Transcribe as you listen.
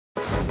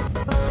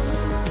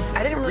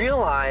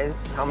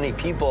realize how many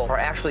people are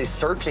actually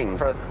searching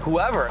for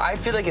whoever. I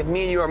feel like if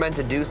me and you are meant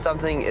to do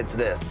something, it's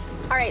this.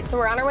 All right, so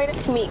we're on our way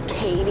to meet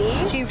Katie.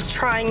 She's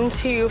trying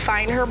to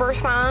find her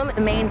birth mom.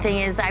 The main thing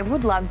is I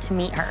would love to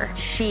meet her.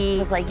 She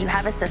was like, you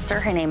have a sister,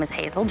 her name is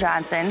Hazel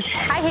Johnson.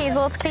 Hi,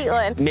 Hazel, it's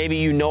Catelynn. Maybe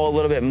you know a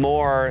little bit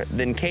more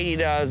than Katie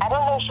does. I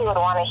don't think she would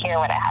want to hear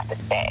what I have to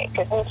say,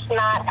 because it's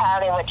not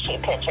probably what she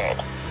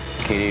pictured.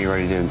 Katie, are you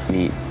ready to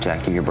meet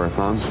Jackie, your birth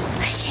mom?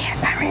 I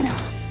can't, not right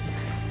now.